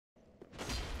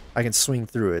I can swing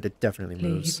through it. It definitely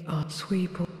moves. Leave our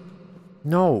sweeper.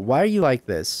 No, why are you like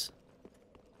this?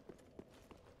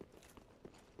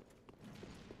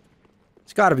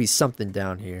 There's gotta be something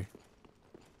down here.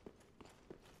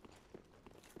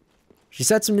 She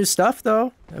said some new stuff,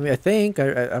 though. I mean, I think.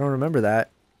 I don't remember that.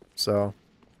 So.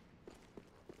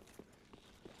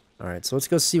 Alright, so let's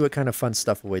go see what kind of fun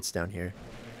stuff awaits down here.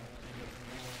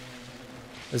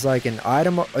 There's like an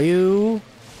item. Are you?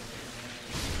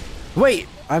 Wait!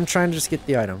 I'm trying to just get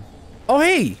the item. Oh,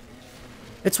 hey!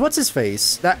 It's what's his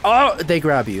face. That. Oh! They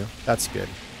grab you. That's good.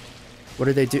 What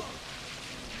did they do?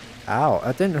 Ow.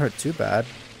 That didn't hurt too bad,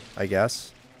 I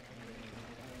guess.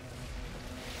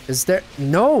 Is there...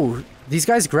 No! These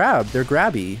guys grab. They're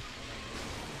grabby.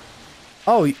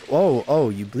 Oh,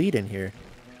 you bleed in here.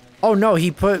 Oh, no,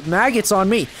 he put maggots on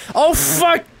me. Oh,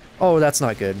 fuck! Oh, that's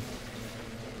not good.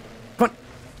 Come on.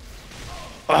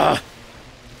 Ugh.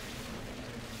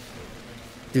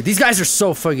 Dude, these guys are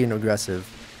so fucking aggressive.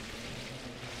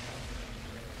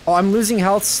 Oh, I'm losing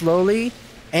health slowly.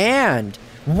 And...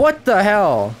 What the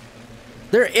hell?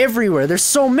 They're everywhere. There's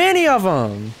so many of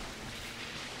them.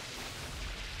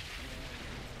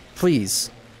 Please.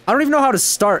 I don't even know how to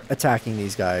start attacking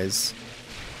these guys.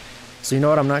 So you know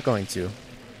what? I'm not going to.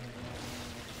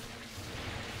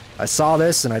 I saw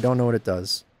this and I don't know what it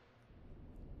does.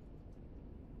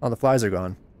 Oh, the flies are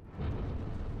gone.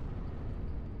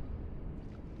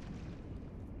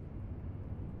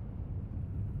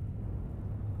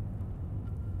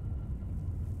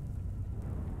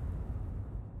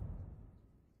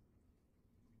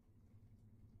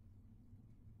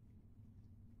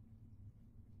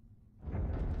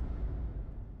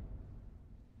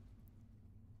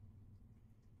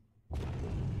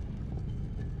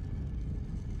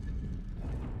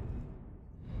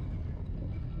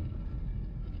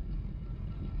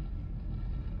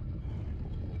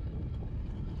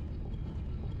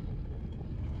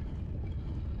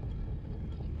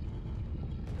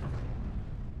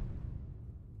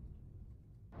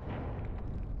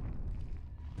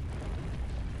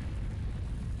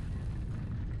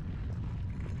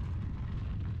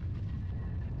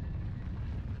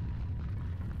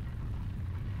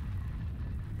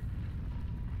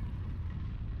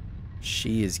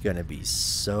 She is gonna be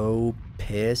so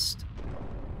pissed.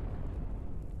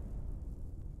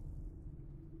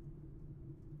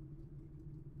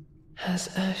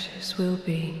 As ashes will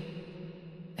be,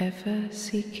 ever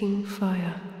seeking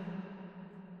fire.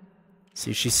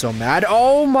 See, she's so mad.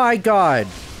 Oh my god!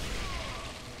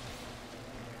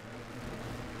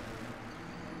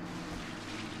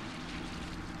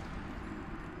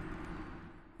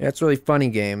 Yeah, it's really funny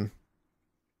game.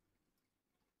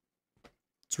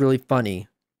 It's really funny.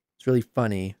 It's really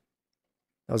funny.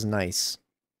 That was nice.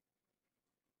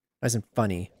 Nice and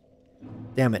funny.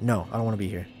 Damn it, no. I don't want to be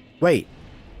here. Wait.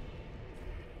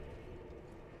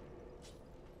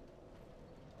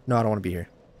 No, I don't want to be here.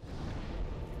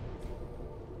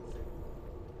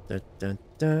 Da, da,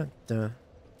 da, da,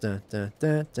 da, da,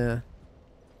 da, da.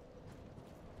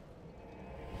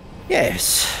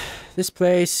 Yes. This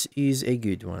place is a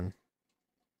good one.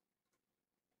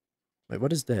 Wait,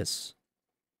 what is this?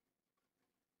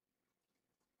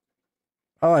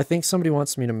 Oh, I think somebody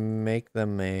wants me to make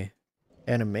them a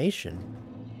animation.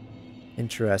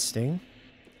 Interesting.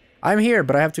 I'm here,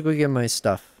 but I have to go get my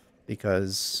stuff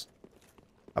because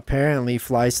apparently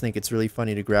flies think it's really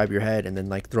funny to grab your head and then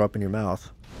like throw up in your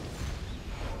mouth.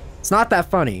 It's not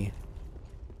that funny.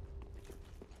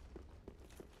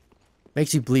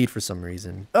 Makes you bleed for some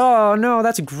reason. Oh no,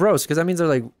 that's gross because that means they're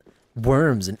like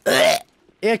worms and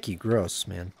icky, gross,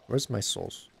 man. Where's my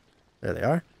souls? There they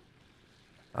are.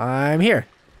 I'm here.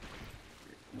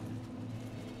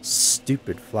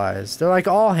 Stupid flies. They're like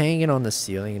all hanging on the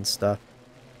ceiling and stuff.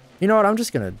 You know what? I'm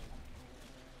just gonna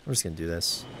do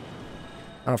this.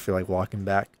 I don't feel like walking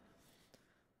back.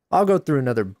 I'll go through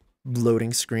another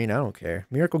loading screen. I don't care.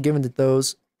 Miracle given to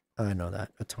those. I know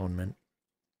that. Atonement.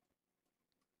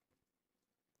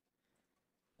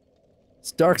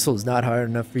 This Dark Souls is not hard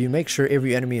enough for you. Make sure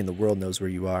every enemy in the world knows where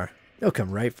you are. They'll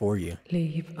come right for you.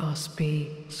 Leave us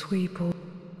be, sweeper.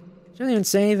 She didn't even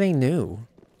say anything new.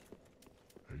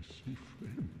 I see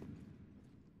flame.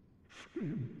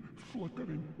 Flame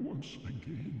flickering once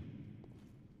again.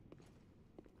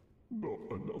 Not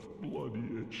enough blood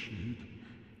yet shed.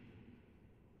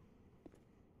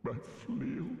 My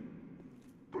flail.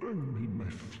 Bring me my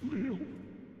flail.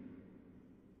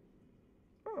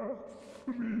 Ah,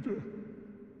 Friede.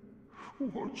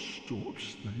 What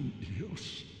stops thine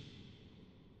ears?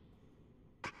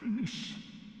 Please,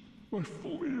 my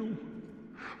flail,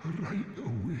 right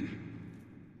away.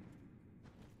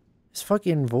 His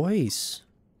fucking voice.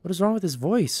 What is wrong with his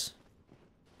voice?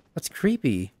 That's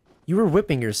creepy. You were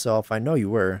whipping yourself. I know you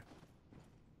were.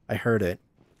 I heard it.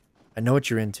 I know what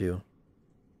you're into.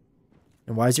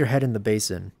 And why is your head in the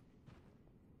basin?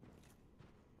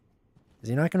 Is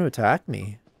he not going to attack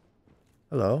me?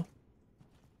 Hello?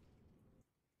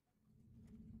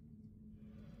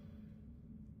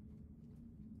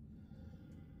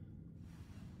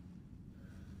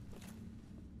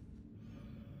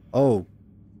 Oh,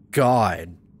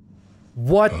 God.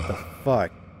 What the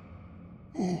fuck?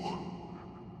 Bring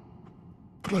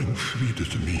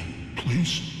Friede to me,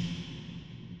 please.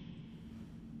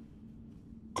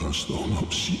 Canst thou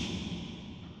not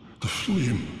see the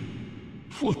flame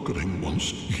flickering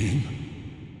once again?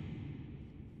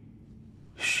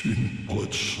 Soon will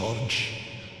it surge.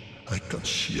 I can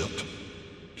see it,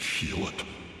 feel it.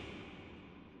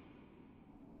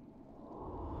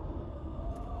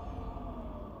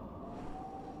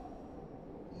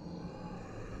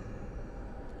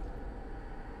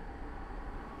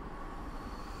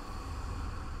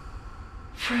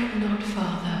 Fret not,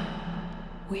 Father.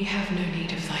 We have no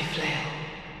need of thy flail.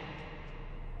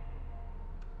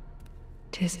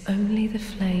 'Tis only the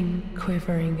flame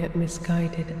quivering at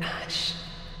misguided ash.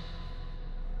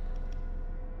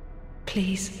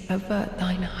 Please avert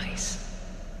thine eyes.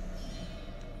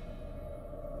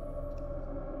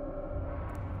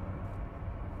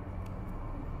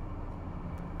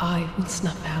 I will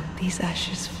snuff out these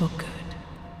ashes for good.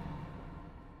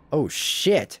 Oh,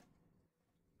 shit.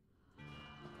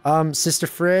 Sister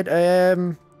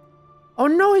Friede, oh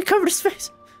no, he covered his face!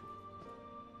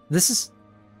 This is...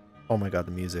 Oh my god,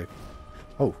 the music.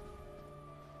 Oh.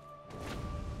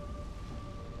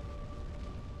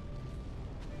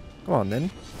 Come on, then.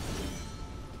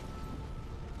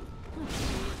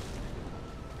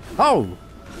 Oh!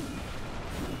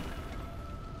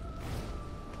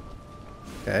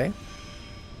 Okay.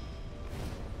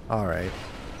 Alright.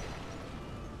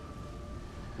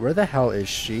 Where the hell is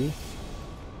she?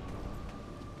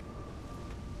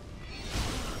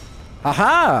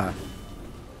 Haha!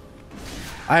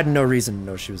 I had no reason to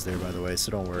know she was there, by the way,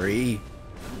 so don't worry.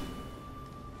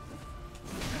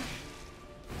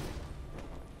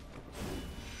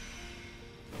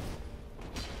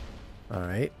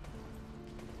 Alright.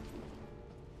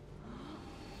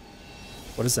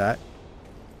 What is that?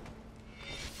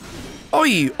 Oh,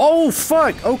 oh,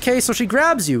 fuck! Okay, so she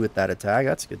grabs you with that attack.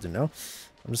 That's good to know.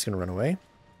 I'm just gonna run away.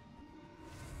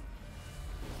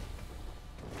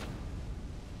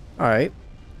 Alright.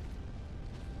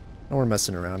 No more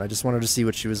messing around. I just wanted to see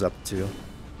what she was up to.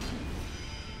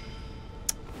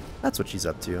 That's what she's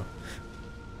up to.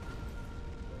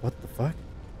 What the fuck?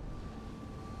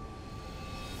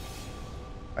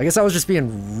 I guess I was just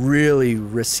being really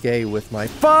risque with my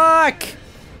fuck!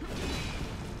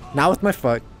 Not with my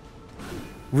fuck.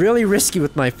 Really risky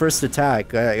with my first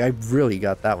attack. I really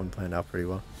got that one planned out pretty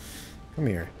well. Come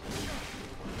here.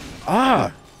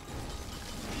 Ah!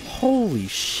 Holy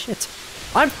shit.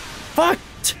 I'm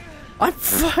fucked! I'm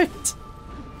fucked!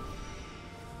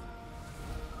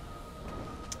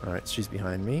 Alright, she's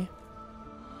behind me.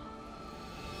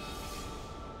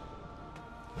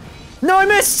 No, I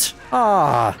missed!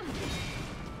 Ah!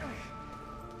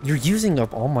 You're using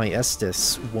up all my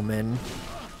Estus, woman.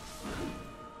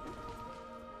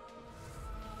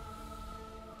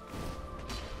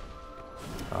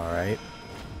 Alright.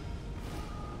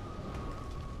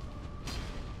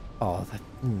 Oh, that...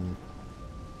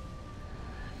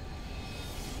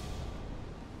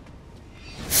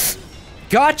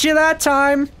 Gotcha that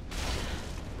time!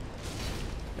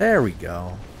 There we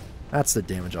go. That's the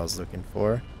damage I was looking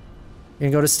for. You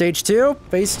gonna go to stage 2?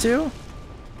 Phase 2?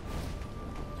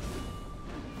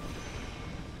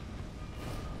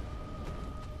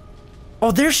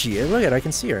 Oh, there she is. Look at it, I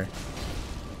can see her.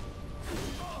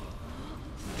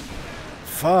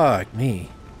 Fuck me.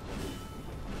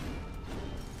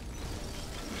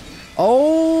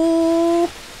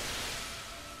 Oh!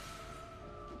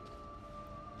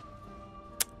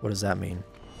 What does that mean?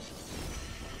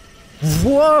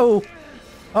 Whoa!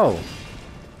 Oh.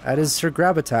 That is her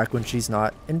grab attack when she's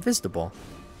not invisible.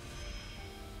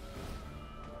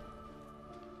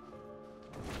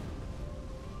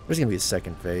 There's gonna be a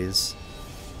second phase.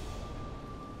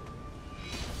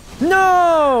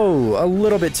 No! A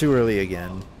little bit too early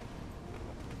again.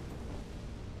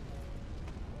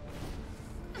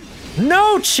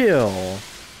 No chill!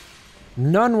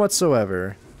 None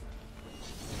whatsoever.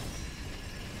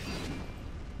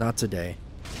 Not today.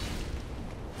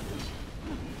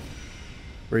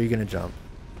 Where are you gonna jump?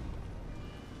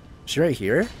 Is she right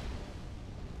here?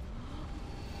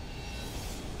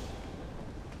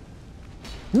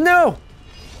 No!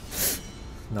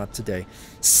 Not today.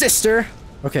 Sister!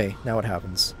 Okay, now what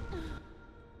happens?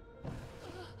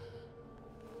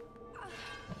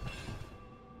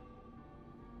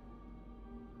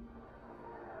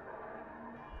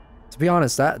 To be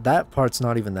honest, that part's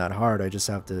not even that hard. I just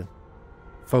have to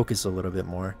focus a little bit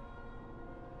more.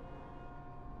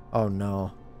 Oh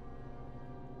no.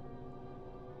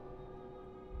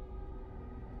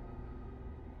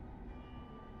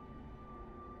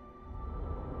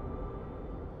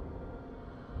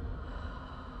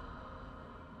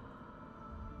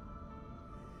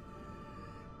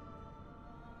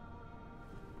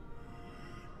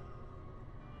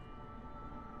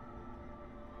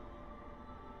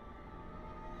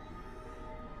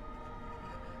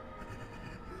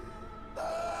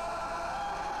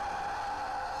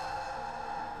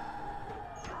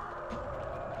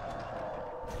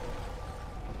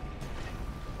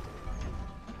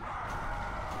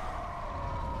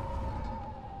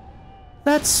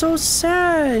 That's so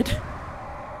sad.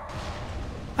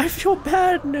 I feel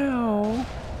bad now.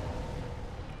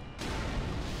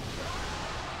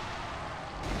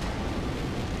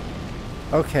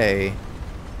 Okay.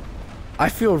 I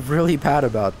feel really bad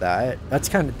about that.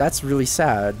 That's really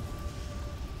sad.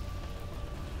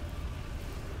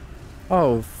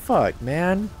 Oh, fuck,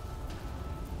 man.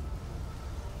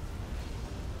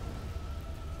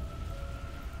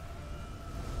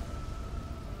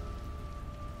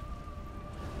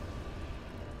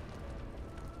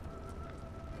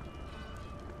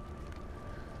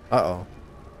 Uh-oh.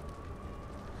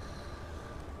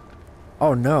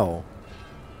 Oh, no.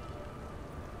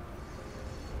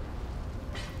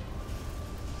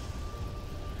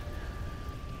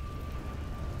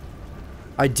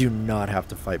 I do not have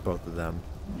to fight both of them.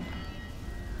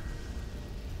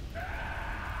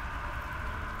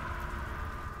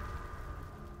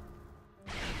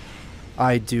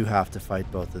 I do have to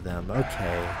fight both of them.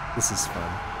 Okay, this is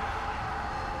fun.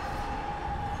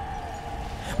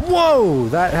 Whoa!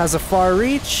 That has a far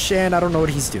reach, and I don't know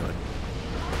what he's doing.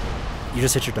 You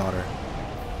just hit your daughter.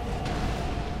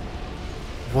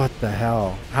 What the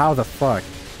hell? How the fuck?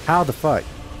 How the fuck?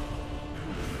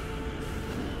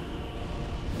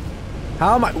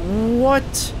 How am I?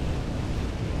 What?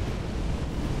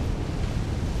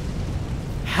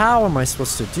 How am I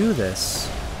supposed to do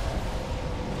this?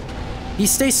 He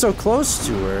stays so close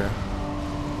to her.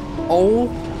 Oh.